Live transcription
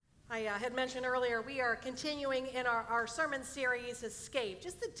I had mentioned earlier, we are continuing in our sermon series, Escape,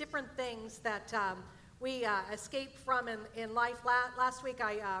 just the different things that we escape from in life. Last week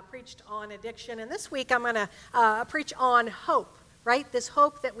I preached on addiction, and this week I'm going to preach on hope, right? This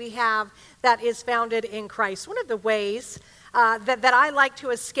hope that we have that is founded in Christ. One of the ways that I like to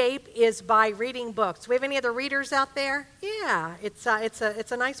escape is by reading books. Do we have any other readers out there? Yeah, it's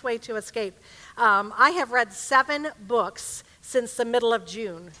a nice way to escape. I have read 7 books since the middle of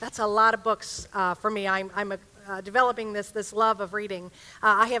June. That's a lot of books for me. I'm developing this love of reading.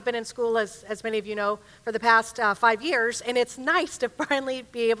 I have been in school, as many of you know, for the past 5 years, and it's nice to finally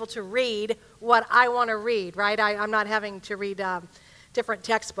be able to read what I want to read, right? I'm not having to read different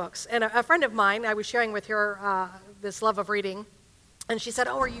textbooks. And a friend of mine, I was sharing with her this love of reading, and she said,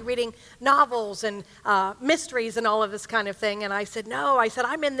 "Oh, are you reading novels and mysteries and all of this kind of thing?" And I said, "No." I said,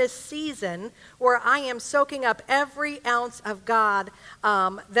 "I'm in this season where I am soaking up every ounce of God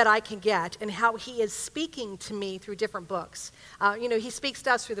that I can get and how He is speaking to me through different books. He speaks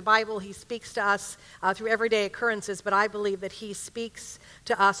to us through the Bible. He speaks to us through everyday occurrences, but I believe that He speaks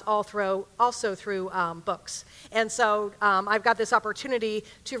to us also through books. And so I've got this opportunity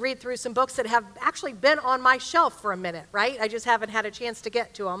to read through some books that have actually been on my shelf for a minute, right? I just haven't had a chance to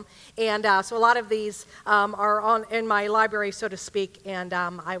get to them. And so a lot of these are in my library, so to speak. And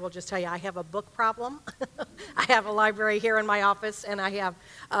I will just tell you, I have a book problem. I have a library here in my office, and I have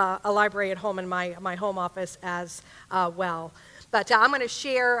a library at home in my home office as well. But I'm going to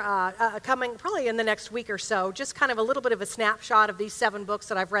share, coming probably in the next week or so, just kind of a little bit of a snapshot of these 7 books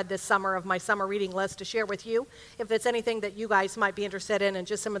that I've read this summer of my summer reading list to share with you, if it's anything that you guys might be interested in, and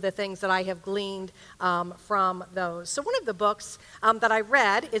just some of the things that I have gleaned from those. So one of the books that I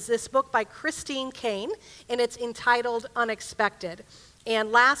read is this book by Christine Caine, and it's entitled Unexpected.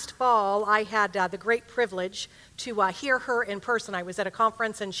 And last fall, I had the great privilege to hear her in person. I was at a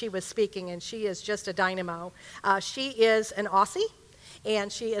conference, and she was speaking, and she is just a dynamo. She is an Aussie,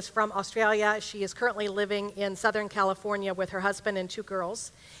 and she is from Australia. She is currently living in Southern California with her husband and 2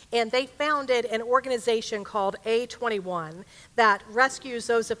 girls. And they founded an organization called A21 that rescues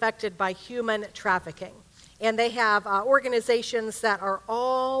those affected by human trafficking. And they have organizations that are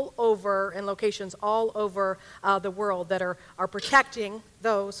all over, and locations all over the world that are protecting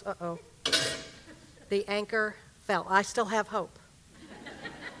those. The anchor fell. I still have hope.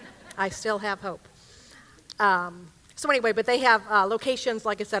 I still have hope. So anyway, but they have locations,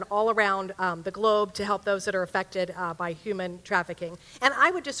 like I said, all around the globe to help those that are affected by human trafficking. And I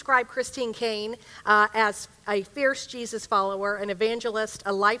would describe Christine Caine as a fierce Jesus follower, an evangelist,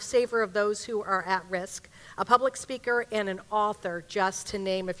 a lifesaver of those who are at risk, a public speaker, and an author, just to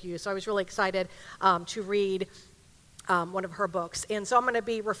name a few. So I was really excited to read one of her books. And so I'm going to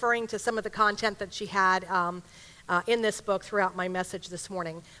be referring to some of the content that she had in this book throughout my message this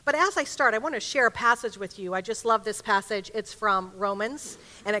morning. But as I start, I want to share a passage with you. I just love this passage. It's from Romans,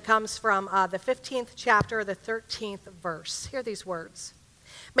 and it comes from the 15th chapter, the 13th verse. Hear these words.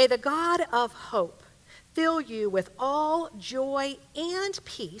 "May the God of hope fill you with all joy and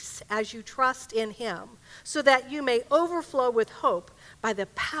peace as you trust in Him, so that you may overflow with hope by the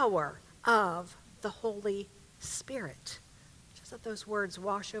power of the Holy Spirit." Just let those words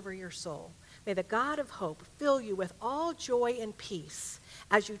wash over your soul. May the God of hope fill you with all joy and peace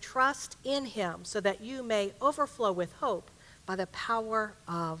as you trust in Him, so that you may overflow with hope by the power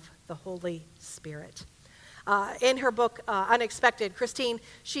of the Holy Spirit. In her book, Unexpected, Christine,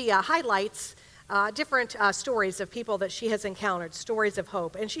 she highlights different stories of people that she has encountered, stories of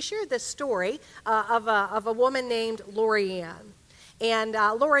hope. And she shared this story of a woman named Lori Ann. And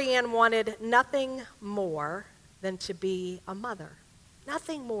Lori Ann wanted nothing more than to be a mother.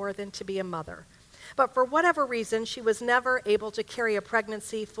 Nothing more than to be a mother. But for whatever reason, she was never able to carry a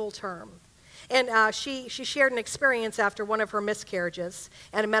pregnancy full term. And she shared an experience after one of her miscarriages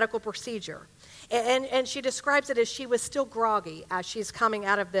and a medical procedure. And she describes it as she was still groggy as she's coming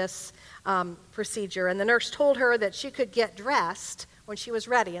out of this procedure. And the nurse told her that she could get dressed when she was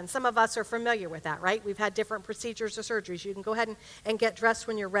ready. And some of us are familiar with that, right? We've had different procedures or surgeries. You can go ahead and get dressed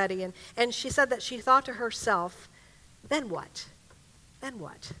when you're ready. And she said that she thought to herself, then what? Then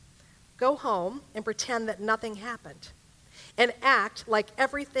what? Go home and pretend that nothing happened and act like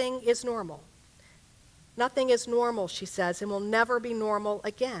everything is normal. Nothing is normal, she says, and will never be normal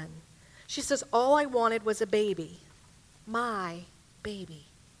again. She says, all I wanted was a baby, my baby.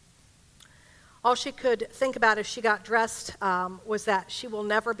 All she could think about as she got dressed was that she will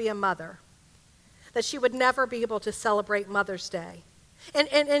never be a mother, that she would never be able to celebrate Mother's Day. And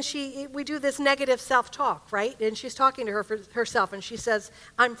we do this negative self-talk, right? And she's talking to herself, and she says,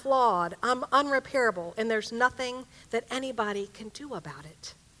 I'm flawed, I'm unrepairable, and there's nothing that anybody can do about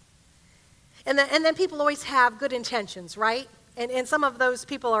it. And then people always have good intentions, right? And some of those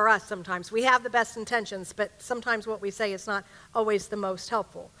people are us sometimes. We have the best intentions, but sometimes what we say is not always the most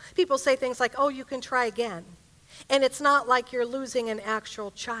helpful. People say things like, oh, you can try again. And it's not like you're losing an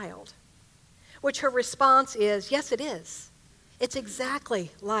actual child. Which her response is, yes, it is. It's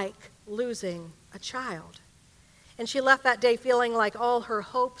exactly like losing a child. And she left that day feeling like all her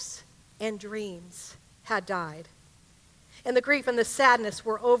hopes and dreams had died. And the grief and the sadness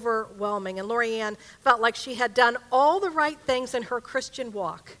were overwhelming. And Lorianne felt like she had done all the right things in her Christian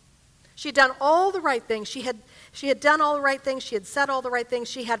walk. She'd done all the right things. She had done all the right things. She had said all the right things.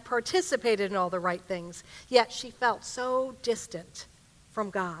 She had participated in all the right things. Yet she felt so distant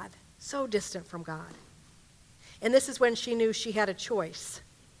from God. So distant from God. And this is when she knew she had a choice.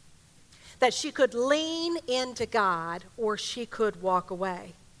 That she could lean into God or she could walk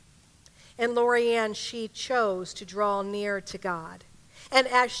away. And Lorianne, she chose to draw near to God. And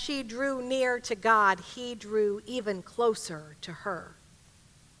as she drew near to God, he drew even closer to her.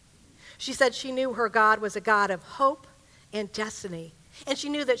 She said she knew her God was a God of hope and destiny. And she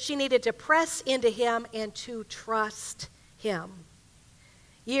knew that she needed to press into him and to trust him.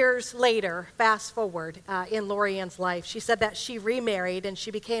 Years later, fast forward in Lorianne's life, she said that she remarried and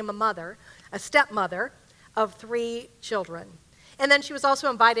she became a mother, a stepmother of 3 children. And then she was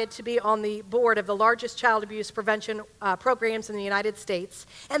also invited to be on the board of the largest child abuse prevention programs in the United States.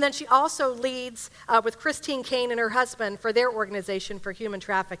 And then she also leads with Christine Kane and her husband for their organization for human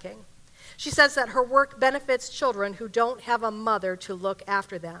trafficking. She says that her work benefits children who don't have a mother to look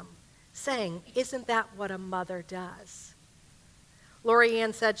after them, saying, isn't that what a mother does?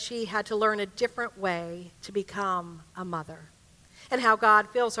 Lorianne said she had to learn a different way to become a mother, and how God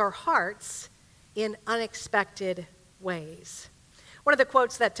fills our hearts in unexpected ways. One of the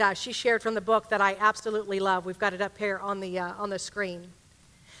quotes that she shared from the book that I absolutely love, we've got it up here on the screen.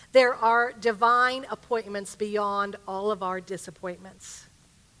 There are divine appointments beyond all of our disappointments.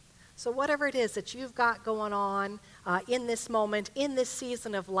 So whatever it is that you've got going on in this moment, in this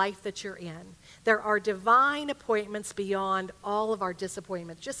season of life that you're in, there are divine appointments beyond all of our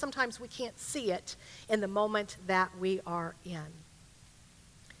disappointments. Just sometimes we can't see it in the moment that we are in.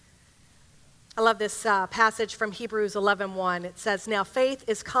 I love this passage from Hebrews 11:1. It says, now faith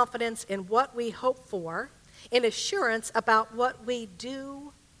is confidence in what we hope for, and assurance about what we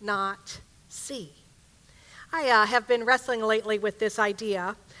do not see. I have been wrestling lately with this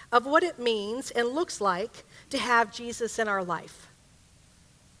idea of what it means and looks like to have Jesus in our life.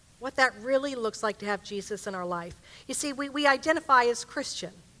 What that really looks like to have Jesus in our life. You see, we identify as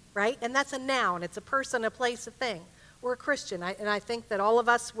Christian, right? And that's a noun. It's a person, a place, a thing. We're a Christian, and I think that all of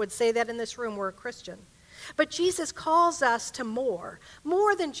us would say that in this room, we're a Christian. But Jesus calls us to more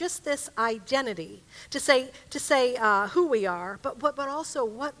than just this identity, to say who we are, but also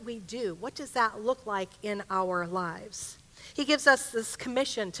what we do. What does that look like in our lives? He gives us this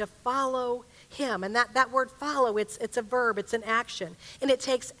commission to follow him, and that word follow, it's a verb, it's an action, and it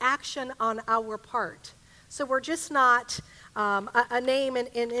takes action on our part. So we're just not a name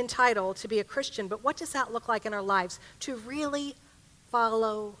in title to be a Christian, but what does that look like in our lives to really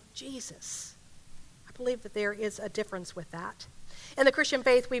follow Jesus? I believe that there is a difference with that. In the Christian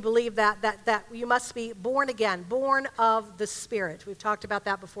faith, we believe that you must be born again, born of the Spirit. We've talked about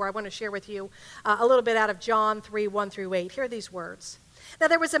that before. I want to share with you a little bit out of John 3:1-8. Hear these words. Now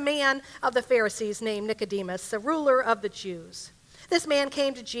there was a man of the Pharisees named Nicodemus, the ruler of the Jews. This man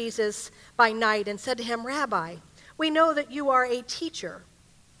came to Jesus by night and said to him, Rabbi, we know that you are a teacher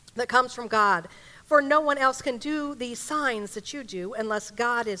that comes from God, for no one else can do these signs that you do unless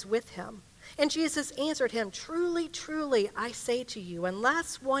God is with him. And Jesus answered him, truly, truly, I say to you,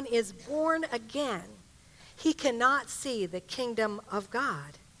 unless one is born again, he cannot see the kingdom of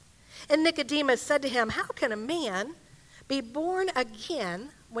God. And Nicodemus said to him, how can a man be born again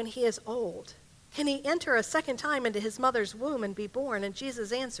when he is old? Can he enter a second time into his mother's womb and be born? And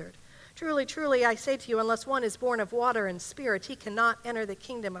Jesus answered, truly, truly, I say to you, unless one is born of water and spirit, he cannot enter the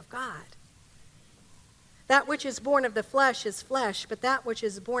kingdom of God. That which is born of the flesh is flesh, but that which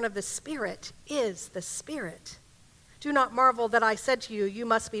is born of the Spirit is the Spirit. Do not marvel that I said to you, you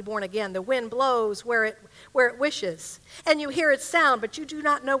must be born again. The wind blows where it wishes, and you hear its sound, but you do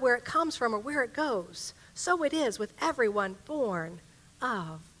not know where it comes from or where it goes. So it is with everyone born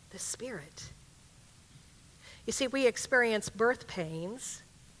of the Spirit. You see, we experience birth pains.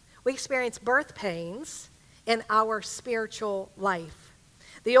 We experience birth pains in our spiritual life.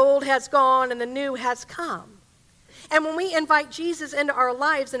 The old has gone and the new has come. And when we invite Jesus into our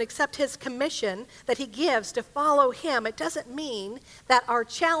lives and accept his commission that he gives to follow him, it doesn't mean that our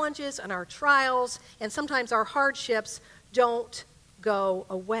challenges and our trials and sometimes our hardships don't go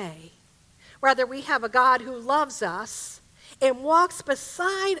away. Rather, we have a God who loves us and walks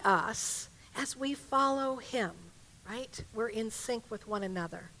beside us as we follow him, right? We're in sync with one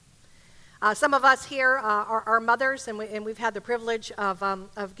another. Some of us here are mothers, and we've had the privilege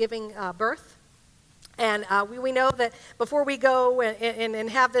of giving birth. And we know that before we go and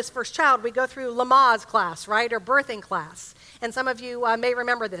have this first child, we go through Lamaze class, right, or birthing class. And some of you may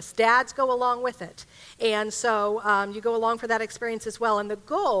remember this. Dads go along with it. And so you go along for that experience as well. And the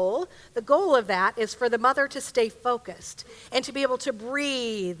goal of that is for the mother to stay focused and to be able to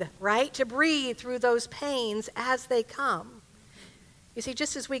breathe, right, to breathe through those pains as they come. You see,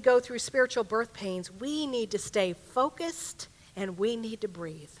 just as we go through spiritual birth pains, we need to stay focused and we need to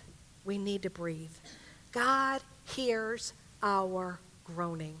breathe. We need to breathe. God hears our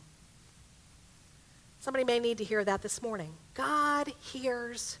groaning. Somebody may need to hear that this morning. God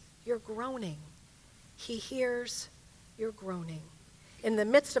hears your groaning. He hears your groaning. In the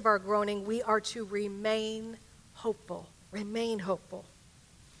midst of our groaning, we are to remain hopeful. Remain hopeful.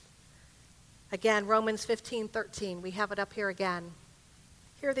 Again, Romans 15:13. We have it up here again.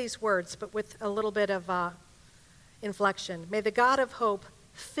 Hear these words, but with a little bit of inflection. May the God of hope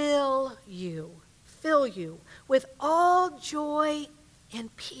fill you with all joy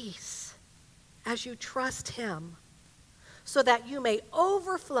and peace as you trust him, so that you may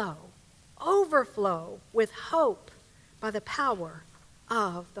overflow with hope by the power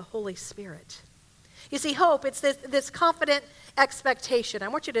of the Holy Spirit. You see, hope, it's this confident expectation. I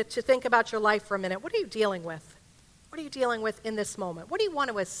want you to think about your life for a minute. What are you dealing with? What are you dealing with in this moment? What do you want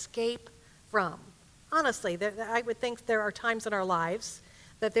to escape from? Honestly, I would think there are times in our lives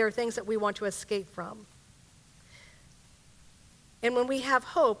that there are things that we want to escape from. And when we have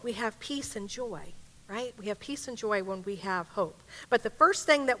hope, we have peace and joy, right? We have peace and joy when we have hope. But the first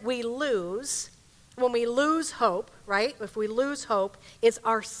thing that we lose, when we lose hope, right? If we lose hope, is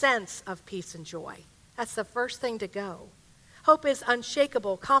our sense of peace and joy. That's the first thing to go. Hope is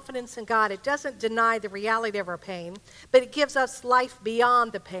unshakable confidence in God. It doesn't deny the reality of our pain, but it gives us life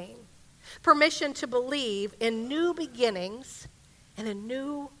beyond the pain. Permission to believe in new beginnings and a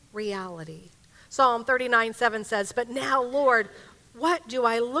new reality. Psalm 39:7 says, "But now, Lord, what do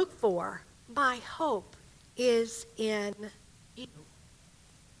I look for? My hope is in you."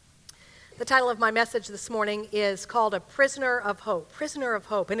 The title of my message this morning is called A Prisoner of Hope. Prisoner of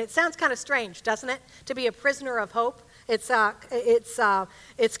Hope. And it sounds kind of strange, doesn't it? To be a prisoner of hope. It's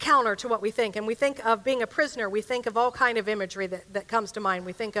counter to what we think. And we think of being a prisoner, we think of all kind of imagery that comes to mind.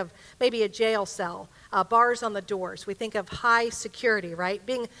 We think of maybe a jail cell, bars on the doors. We think of high security, right?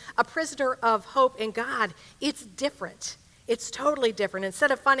 Being a prisoner of hope in God, it's different. It's totally different.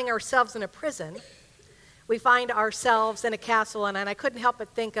 Instead of finding ourselves in a prison, we find ourselves in a castle. And I couldn't help but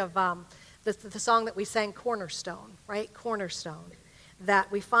think of the song that we sang, Cornerstone, right? Cornerstone.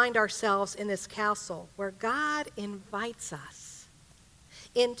 That we find ourselves in this castle where God invites us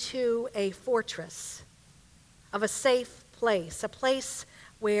into a fortress of a safe place, a place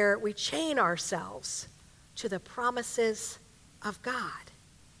where we chain ourselves to the promises of God,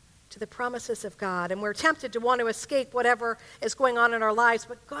 to the promises of God. And we're tempted to want to escape whatever is going on in our lives,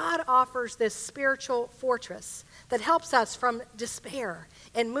 but God offers this spiritual fortress that helps us from despair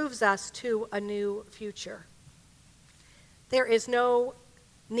and moves us to a new future. There is no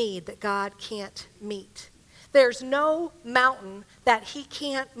need that God can't meet. There's no mountain that he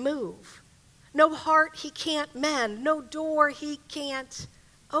can't move. No heart he can't mend. No door he can't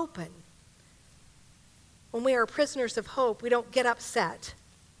open. When we are prisoners of hope, we don't get upset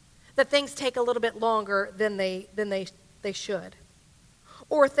that things take a little bit longer than they should.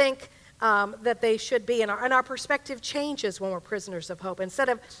 Or think that they should be. And our perspective changes when we're prisoners of hope. Instead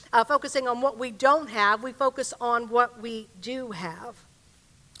of focusing on what we don't have, we focus on what we do have.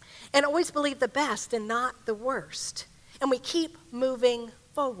 And always believe the best and not the worst. And we keep moving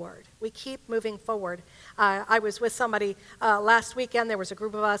forward. We keep moving forward. I was with somebody last weekend. There was a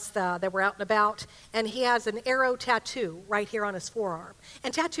group of us that were out and about, and he has an arrow tattoo right here on his forearm.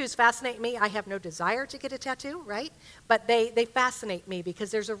 And tattoos fascinate me. I have no desire to get a tattoo, right? But they fascinate me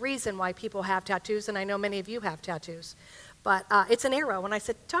because there's a reason why people have tattoos, and I know many of you have tattoos. But it's an arrow, and I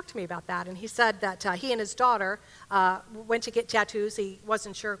said, talk to me about that. And he said that he and his daughter went to get tattoos. He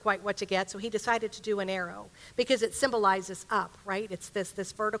wasn't sure quite what to get, so he decided to do an arrow because it symbolizes up, right? It's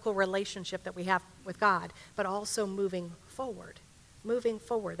this vertical relationship that we have with God, but also moving forward. Moving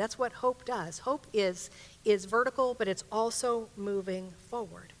forward. That's what hope does. Hope is vertical, but it's also moving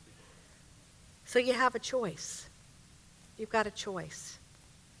forward. So you have a choice. You've got a choice.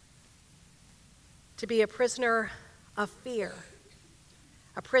 To be a prisoner of fear,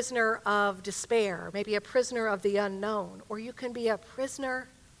 a prisoner of despair, maybe a prisoner of the unknown, or you can be a prisoner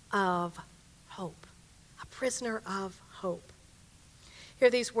of hope. A prisoner of hope.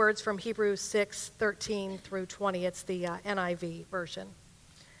 Hear these words from Hebrews 6:13 through 20. It's the NIV version.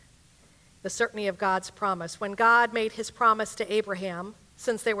 The certainty of God's promise. When God made his promise to Abraham,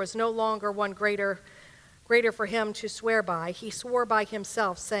 since there was no longer one greater for him to swear by, he swore by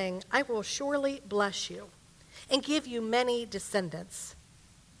himself, saying, I will surely bless you and give you many descendants.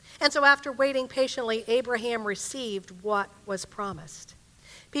 And so after waiting patiently, Abraham received what was promised.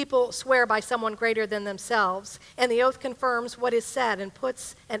 People swear by someone greater than themselves, and the oath confirms what is said and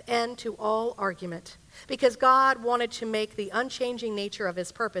puts an end to all argument. Because God wanted to make the unchanging nature of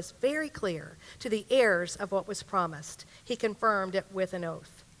his purpose very clear to the heirs of what was promised, he confirmed it with an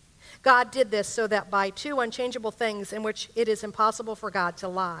oath. God did this so that by two unchangeable things in which it is impossible for God to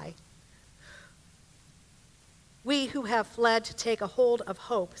lie, we who have fled to take a hold of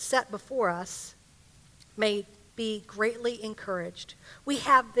hope set before us may be greatly encouraged. We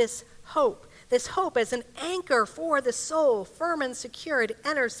have this hope as an anchor for the soul, firm and secure. It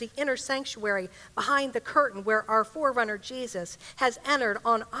enters the inner sanctuary behind the curtain where our forerunner Jesus has entered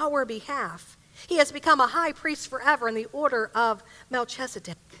on our behalf. He has become a high priest forever in the order of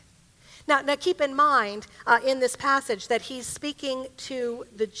Melchizedek. Now keep in mind in this passage that he's speaking to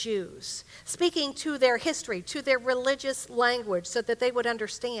the Jews, speaking to their history, to their religious language so that they would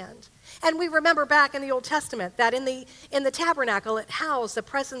understand. And we remember back in the Old Testament that in the tabernacle it housed the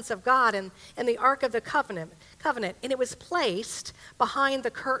presence of God and the Ark of the Covenant, and it was placed behind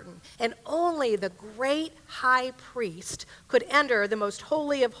the curtain. And only the great high priest could enter the most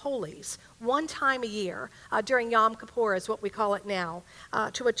holy of holies one time a year during Yom Kippur, is what we call it now,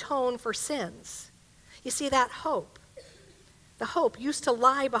 to atone for sins. You see, that hope, the hope used to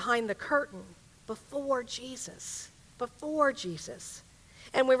lie behind the curtain before Jesus.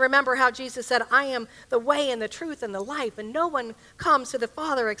 And we remember how Jesus said, I am the way and the truth and the life, and no one comes to the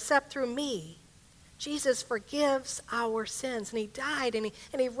Father except through me. Jesus forgives our sins, and he died, and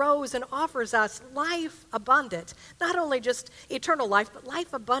he rose and offers us life abundant. Not only just eternal life, but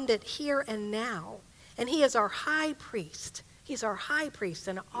life abundant here and now. And he is our high priest. He's our high priest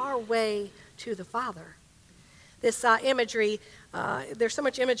and our way to the Father. This imagery, there's so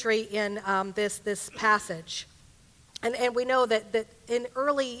much imagery in this passage. And we know that in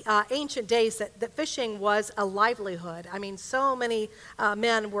early ancient days that fishing was a livelihood. I mean, so many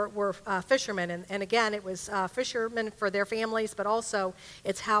men were fishermen. And again, it was fishermen for their families, but also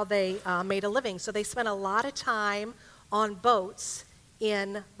it's how they made a living. So they spent a lot of time on boats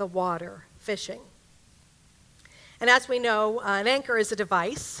in the water fishing. And as we know, an anchor is a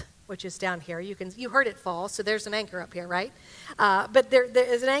device, which is down here. You heard it fall, so there's an anchor up here, right? But there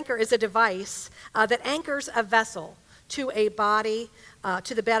is an anchor is a device that anchors a vessel to a body,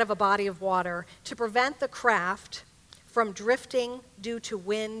 to the bed of a body of water, to prevent the craft from drifting due to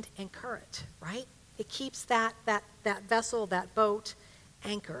wind and current, right? It keeps that vessel, that boat,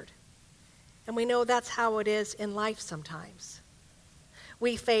 anchored. And we know that's how it is in life sometimes.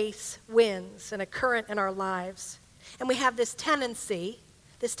 We face winds and a current in our lives, and we have this tendency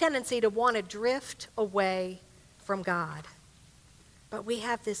to want to drift away from God. But we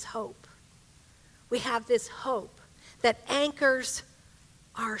have this hope. We have this hope that anchors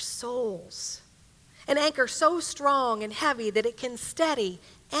our souls. An anchor so strong and heavy that it can steady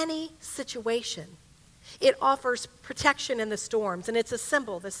any situation. It offers protection in the storms, and it's a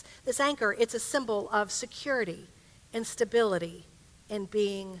symbol, this anchor, it's a symbol of security and stability and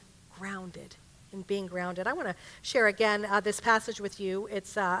being grounded. I want to share again this passage with you.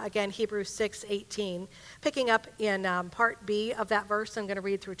 It's, again, Hebrews 6:18. Picking up in part B of that verse, I'm going to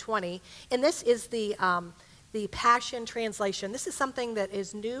read through 20. And this is the Passion Translation. This is something that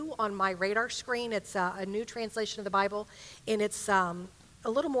is new on my radar screen. It's a new translation of the Bible, and it's a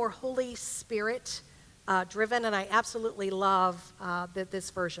little more Holy Spirit driven, and I absolutely love this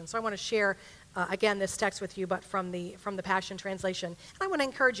version. So I want to share, again, this text with you, but from the Passion Translation. And I want to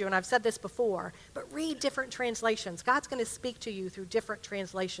encourage you, and I've said this before, but read different translations. God's going to speak to you through different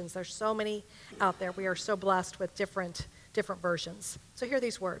translations. There's so many out there. We are so blessed with different versions. So hear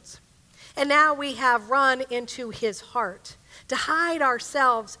these words. And now we have run into his heart to hide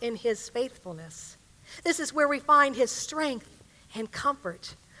ourselves in his faithfulness. This is where we find his strength and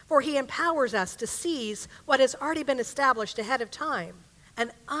comfort, for he empowers us to seize what has already been established ahead of time,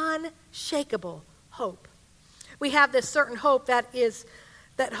 an unshakable hope. We have this certain hope that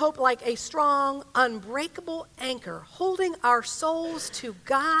hope like a strong, unbreakable anchor, holding our souls to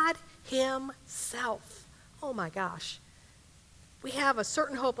God himself. Oh my gosh. We have a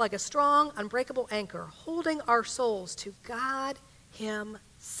certain hope like a strong, unbreakable anchor, holding our souls to God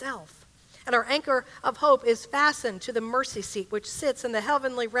himself. And our anchor of hope is fastened to the mercy seat, which sits in the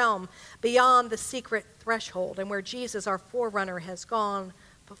heavenly realm beyond the secret threshold, and where Jesus, our forerunner, has gone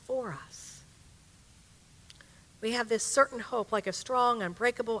before us. We have this certain hope like a strong,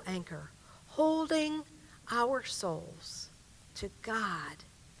 unbreakable anchor, holding our souls to God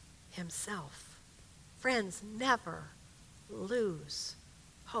himself. Friends, never lose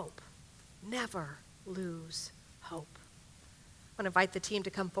hope. Never lose hope. I want to invite the team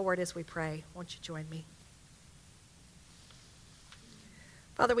to come forward as we pray. Won't you join me?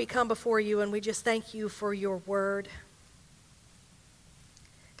 Father, we come before you and we just thank you for your word.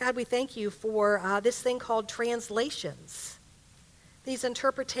 God, we thank you for this thing called translations, these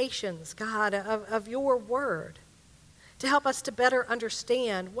interpretations, God, of your word, to help us to better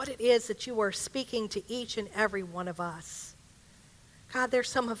understand what it is that you are speaking to each and every one of us. God, there's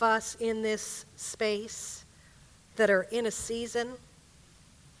some of us in this space that are in a season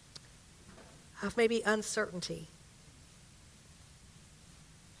of maybe uncertainty,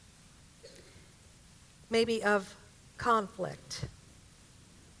 maybe of conflict,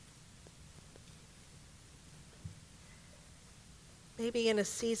 maybe in a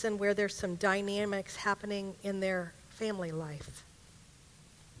season where there's some dynamics happening in their family life.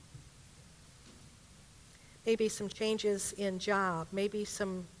 Maybe some changes in job, maybe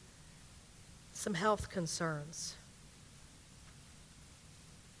some health concerns.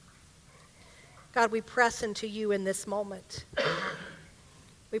 God, we press into you in this moment.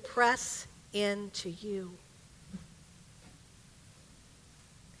 We press into you.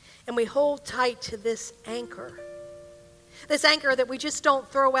 And we hold tight to this anchor that we just don't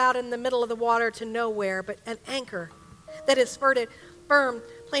throw out in the middle of the water to nowhere, but an anchor that is planted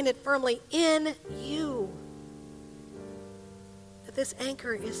firmly in you. That this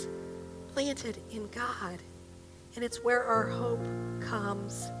anchor is planted in God, and it's where our hope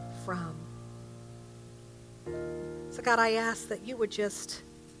comes from. So God, I ask that you would just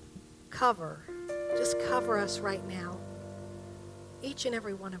cover us right now, each and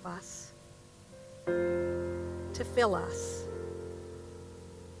every one of us, to fill us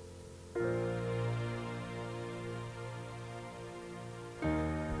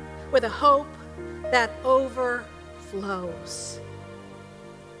with a hope that overflows,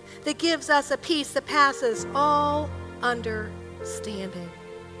 that gives us a peace that passes all understanding,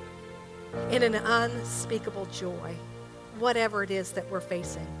 in an unspeakable joy, whatever it is that we're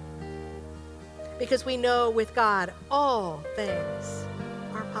facing. Because we know with God, all things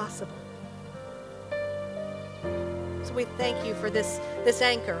are possible. So we thank you for this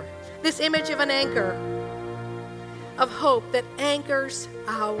anchor, this image of an anchor of hope that anchors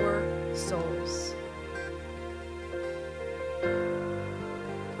our souls.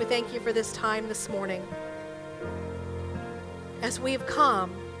 We thank you for this time this morning as we've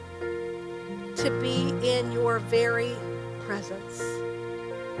come to be in your very presence.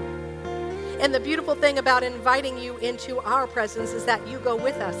 And the beautiful thing about inviting you into our presence is that you go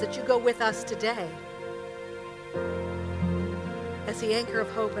with us, that you go with us today as the anchor of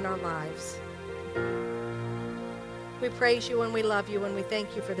hope in our lives. We praise you and we love you and we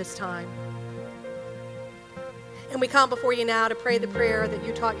thank you for this time. And we come before you now to pray the prayer that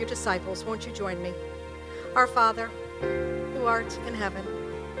you taught your disciples. Won't you join me? Our Father, who art in heaven,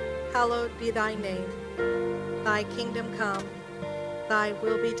 hallowed be thy name. Thy kingdom come, thy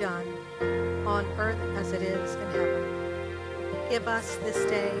will be done, on earth as it is in heaven. Give us this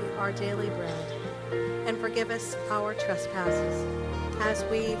day our daily bread, and forgive us our trespasses, as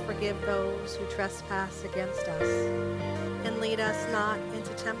we forgive those who trespass against us. And lead us not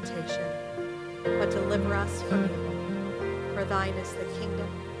into temptation, but deliver us from evil. For thine is the kingdom,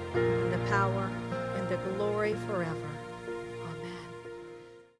 and the power, and the glory forever.